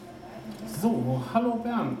So, hallo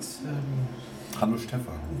Bernd. Hallo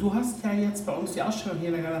Stefan. Du hast ja jetzt bei uns die Ausstellung hier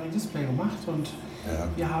in der Galerie Display gemacht und Ja.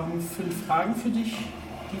 wir haben 5 Fragen für dich,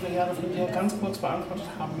 die wir gerne von dir ganz kurz beantwortet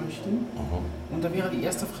haben möchten. Und da wäre die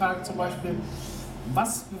erste Frage zum Beispiel,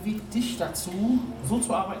 was bewegt dich dazu, so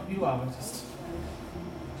zu arbeiten, wie du arbeitest?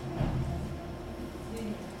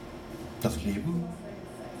 Das Leben?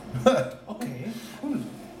 Okay, cool.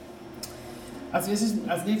 Als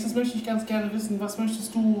nächstes möchte ich ganz gerne wissen, was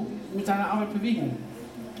möchtest du mit deiner Arbeit bewegen?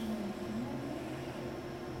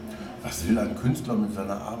 Was will ein Künstler mit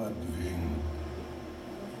seiner Arbeit bewegen?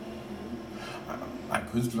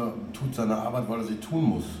 Ein Künstler tut seine Arbeit, weil er sie tun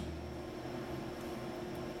muss.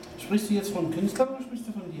 Sprichst du jetzt von Künstlern oder sprichst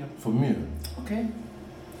du von dir? Von mir. Okay.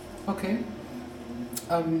 Okay.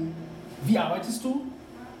 Wie arbeitest du?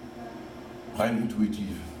 Rein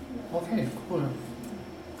intuitiv. Okay, cool.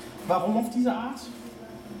 Warum auf diese Art?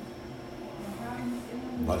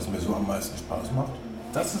 Weil es mir so am meisten Spaß macht.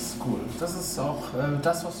 Das ist cool. Das ist auch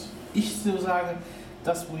das, was ich so sage.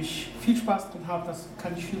 Das, wo ich viel Spaß dran habe, das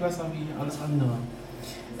kann ich viel besser wie alles andere.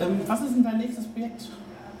 Was ist denn dein nächstes Projekt?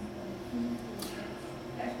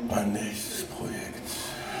 Mein nächstes Projekt.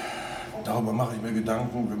 Darüber mache ich mir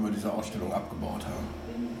Gedanken, wenn wir diese Ausstellung abgebaut haben.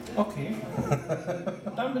 Okay.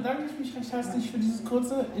 Dann bedanke ich mich recht herzlich für dieses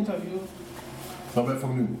kurze Interview. War mir ein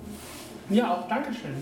Vergnügen. Ja, auch Dankeschön.